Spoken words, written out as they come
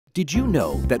Did you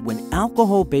know that when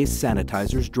alcohol-based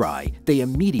sanitizers dry, they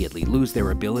immediately lose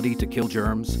their ability to kill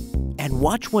germs? And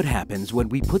watch what happens when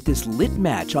we put this lit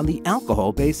match on the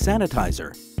alcohol-based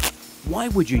sanitizer. Why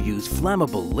would you use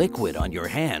flammable liquid on your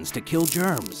hands to kill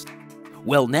germs?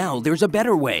 Well, now there's a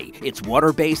better way. It's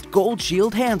water-based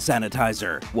GoldShield hand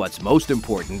sanitizer. What's most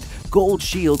important,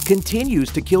 GoldShield continues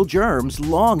to kill germs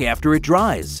long after it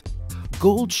dries.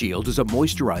 GoldShield is a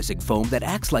moisturizing foam that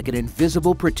acts like an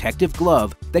invisible protective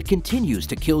glove that continues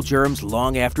to kill germs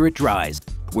long after it dries,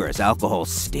 whereas alcohol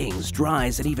stings,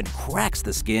 dries, and even cracks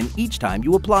the skin each time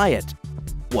you apply it.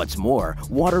 What's more,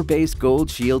 water-based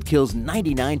GoldShield kills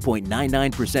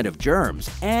 99.99% of germs,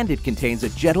 and it contains a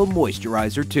gentle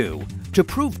moisturizer too, to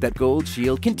prove that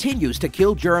GoldShield continues to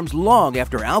kill germs long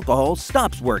after alcohol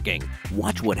stops working.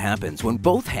 Watch what happens when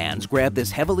both hands grab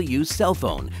this heavily used cell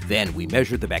phone. Then we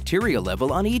measure the bacteria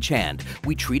level on each hand.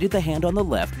 We treated the hand on the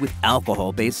left with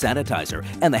alcohol-based sanitizer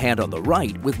and the hand on the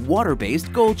right with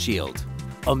water-based GoldShield.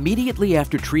 Immediately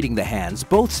after treating the hands,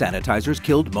 both sanitizers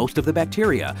killed most of the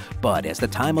bacteria, but as the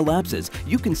time elapses,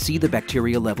 you can see the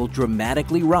bacteria level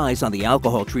dramatically rise on the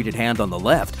alcohol-treated hand on the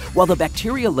left, while the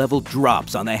bacteria level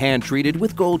drops on the hand treated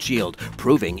with GoldShield,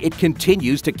 proving it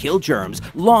continues to kill germs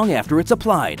long after it's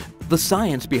applied. The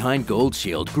science behind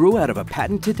GoldShield grew out of a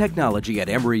patented technology at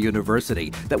Emory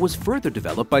University that was further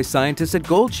developed by scientists at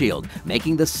GoldShield,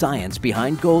 making the science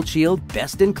behind GoldShield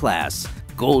best in class.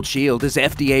 GoldShield is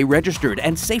FDA registered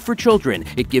and safe for children.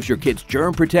 It gives your kids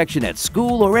germ protection at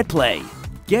school or at play.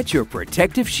 Get your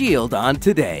protective shield on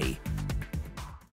today.